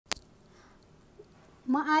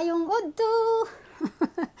Maayong udto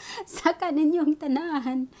sa kaninyong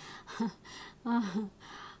tanan.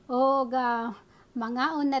 Oga,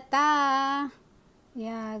 mga unata.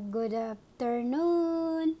 Yeah, good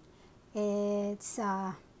afternoon. It's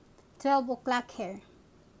 12 o'clock here.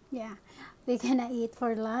 Yeah, we're gonna eat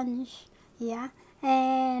for lunch. Yeah,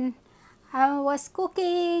 and I was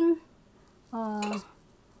cooking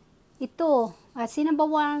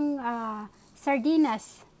sinabawang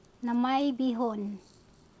sardinas na may bihon.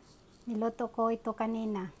 Niluto ko ito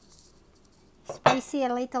kanina. Spicy a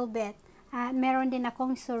little bit. Meron din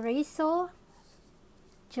akong chorizo,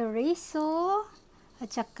 at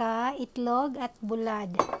saka itlog at bulad.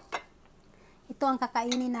 Ito ang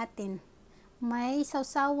kakainin natin. May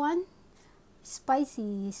sausawan,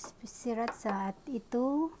 spicy, sriracha, at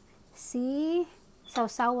ito si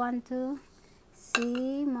sausawan to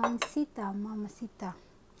si mamasita.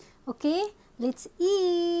 Okay, let's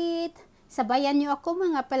eat. Sabayan nyo ako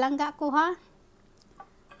mga palangga ko, ha?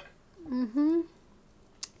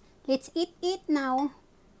 Let's eat now.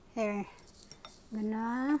 Here,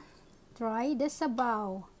 gonna try the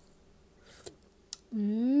sabaw.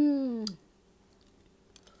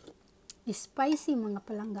 Spicy mga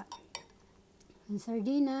palangga. Ang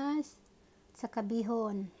sardinas sa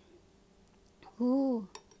bihon.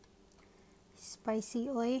 Spicy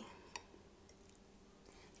oy.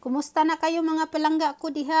 Kumusta na kayo mga palangga ko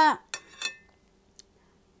diha?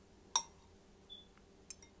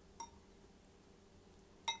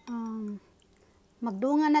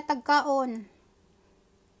 Magdungan na tagkaon.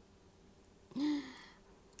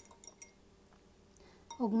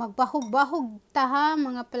 Ug magbahog-bahog ta, ha,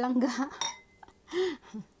 mga palangga.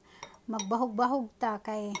 Magbahog-bahog ta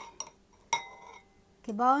kay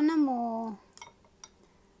kibaw na mo.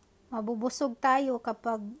 Mabubusog tayo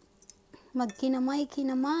kapag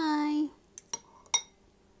magkinamay-kinamay.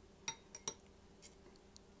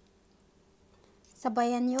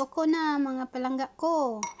 Sabayan niyo ko na mga palangga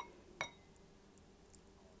ko.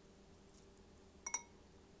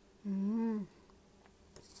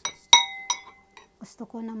 Gusto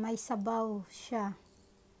ko na may sabaw siya.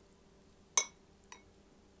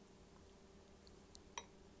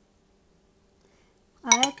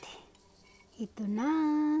 At ito na.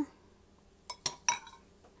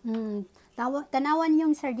 Tanawan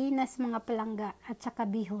yung sardinas mga palangga at saka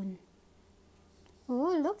bihon.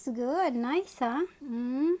 Oh, looks good. Nice, huh?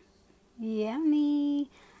 Yummy.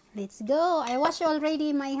 Let's go. I wash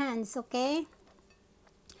already my hands, okay?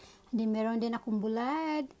 And then meron din akong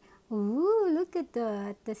bulad. Ooh, look at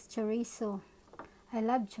that. That's chorizo. I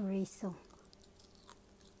love chorizo.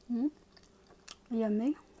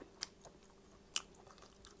 Yummy.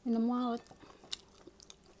 In the mouth.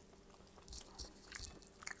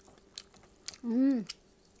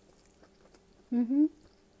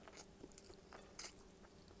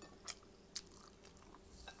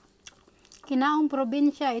 Kinaong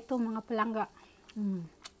probensya ito mga palangga.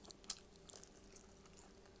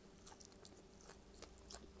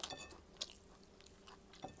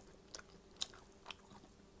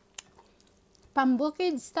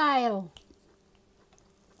 Pambukid style.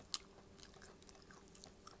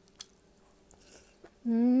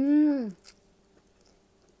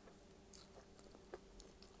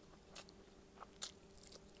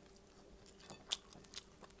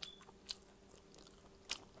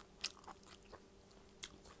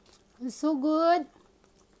 It's so good.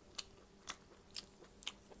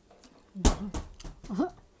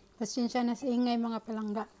 Pasensya na sa ingay mga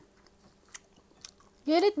palangga.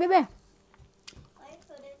 Get it, bebe? Why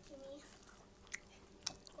put it to me?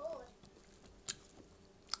 Cold.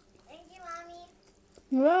 Thank you, Mommy.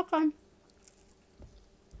 You're welcome.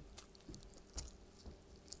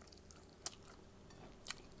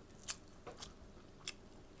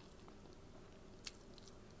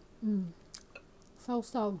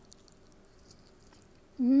 Sausaw.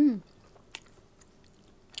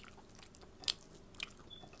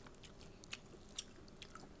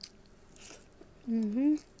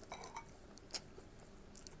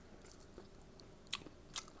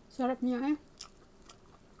 Sarap niya, eh.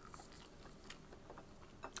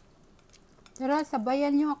 Tara,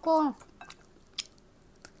 sabayan niyo ako.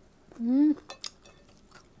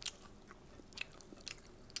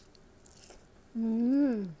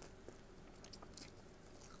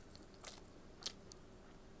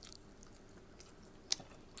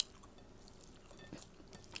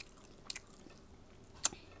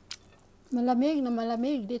 Malamig na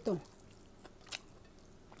malamig dito.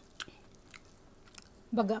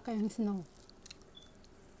 Baga kayang snow.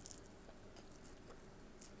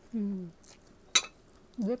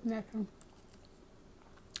 Dip natin.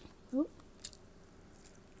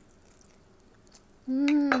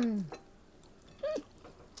 Mmm.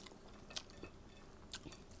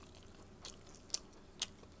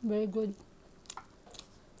 Very good.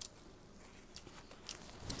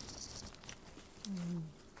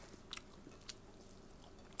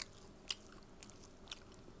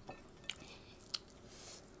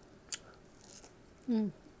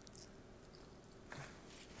 Mm.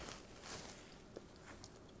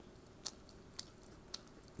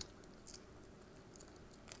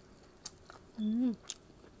 Mm.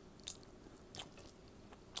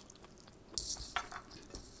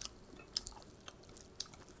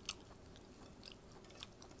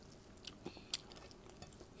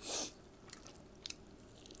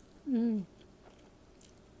 Mm.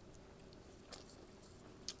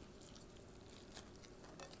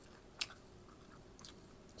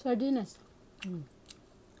 Sardinas. Mm.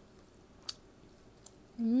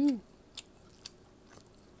 Mm.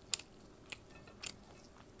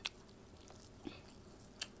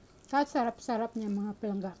 Kahit sarap-sarap niya mga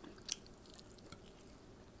palangga.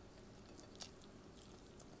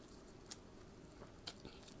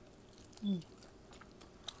 Mm.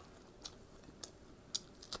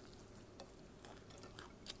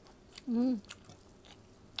 Mm.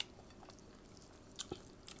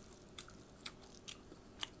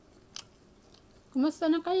 Kumusta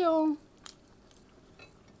na kayo?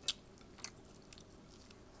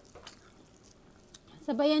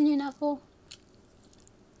 Sabayan niyo na ako.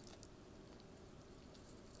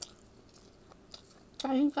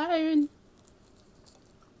 Kain-kain.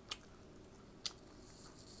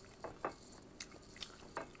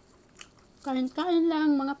 Kain-kain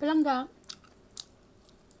lang mga palangga.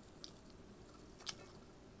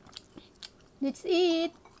 Let's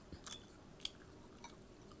eat.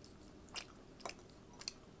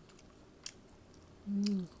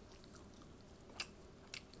 Mm.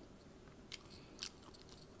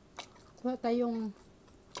 Kuha tayong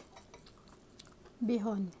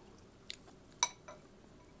bihon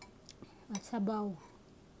at sabaw.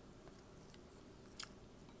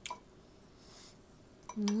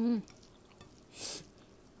 Mm.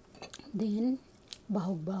 Then,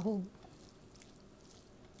 bahog-bahog.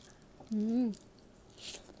 Mm.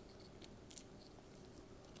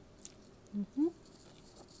 Mm-hmm.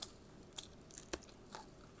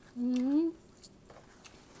 Mm.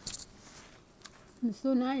 It's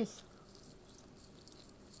so nice.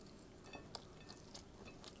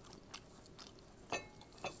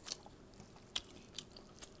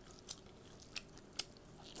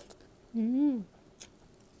 Mm.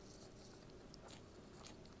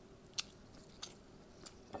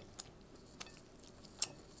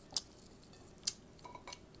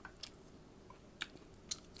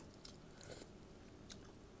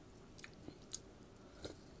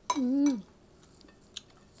 Mm.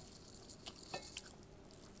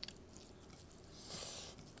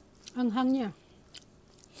 Anghang niya.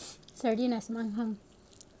 Sardinas, manghang.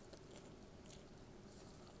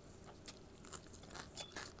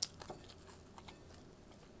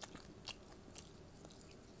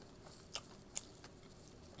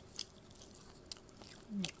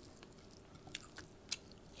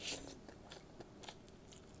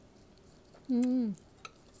 Mm.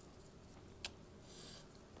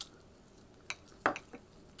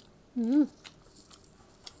 Mm.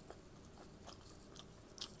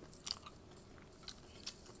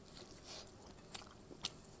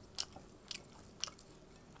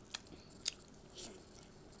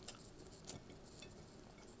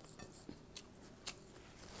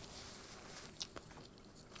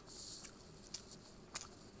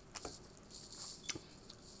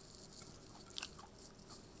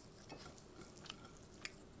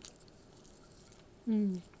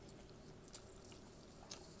 Mm.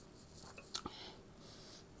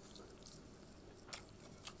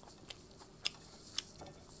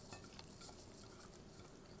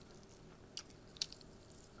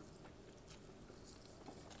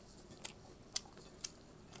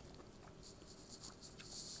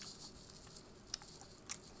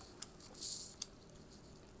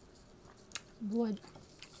 Bulad.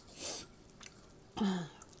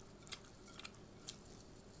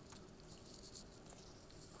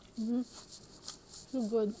 Mm. So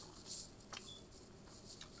good.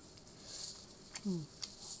 Mm.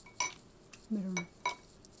 Meron.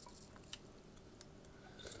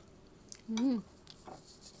 Mm.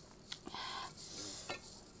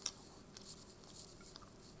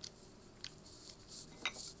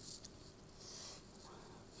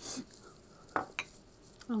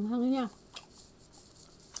 Anghang niya.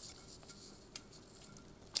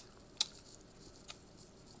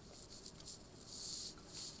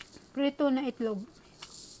 Prito na itlog.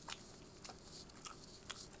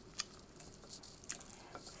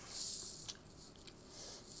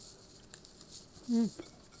 Mm.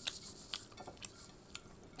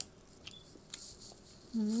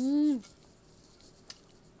 Mm.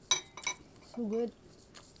 So good.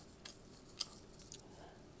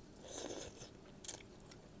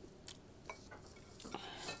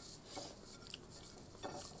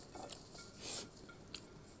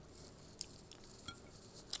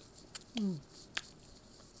 Mm.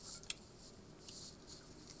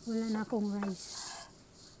 Wala na akong rice.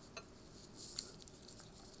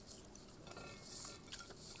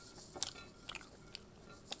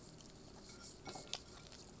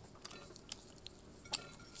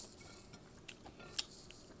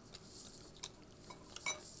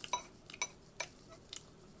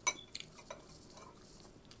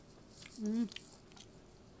 Mm.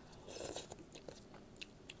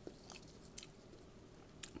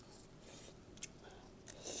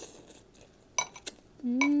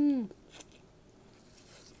 Mm.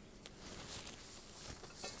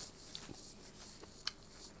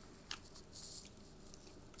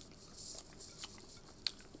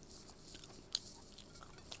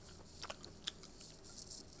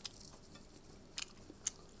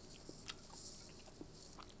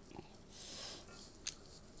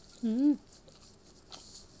 Mm.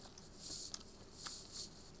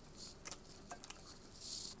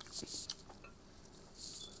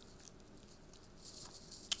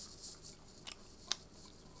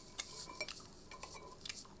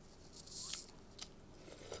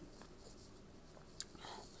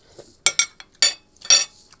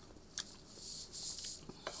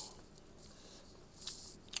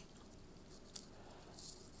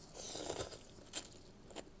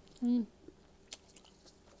 Mm.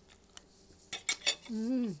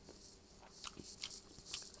 Mm.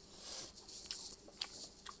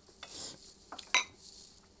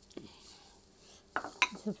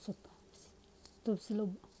 Sup-sup.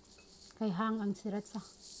 Tubsilog. Kay hang ang sirat sa.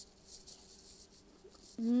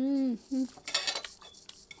 Mm. Mm.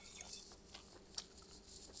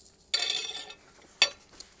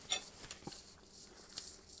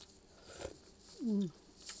 Mm.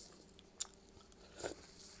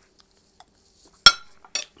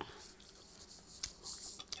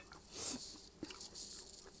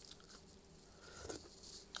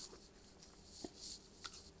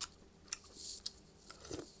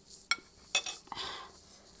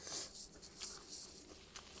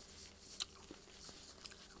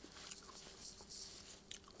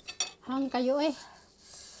 Hang kayo eh.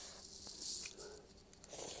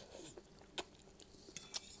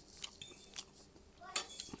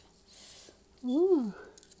 Mm.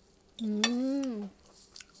 Mm.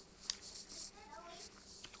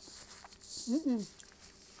 Mm.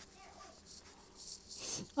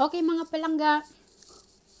 Okay mga palangga.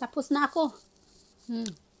 Tapos na ako.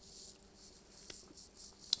 Mm.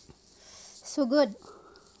 So good.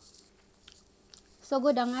 So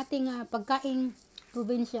good ang ating pagkaing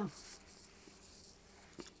probensya.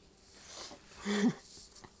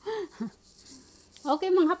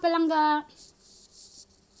 Okay mga palangga.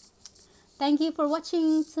 Thank you for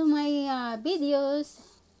watching to my videos.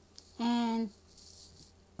 And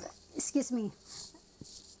excuse me.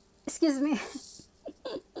 Excuse me.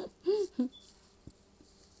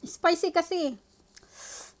 Spicy kasi.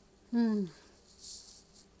 Mm.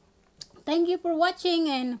 Thank you for watching,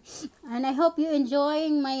 and I hope you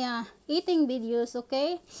enjoying my eating videos,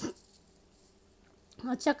 okay?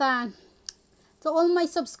 At saka, to all my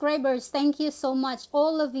subscribers, thank you so much,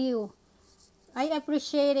 all of you. I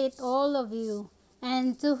appreciate it, all of you.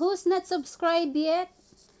 And to who's not subscribed yet,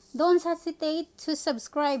 don't hesitate to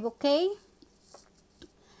subscribe, okay?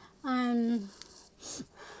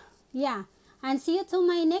 Yeah. And see you to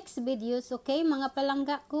my next videos, okay, mga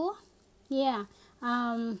palangga ko? Yeah.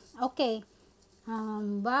 Okay.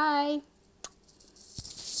 Bye.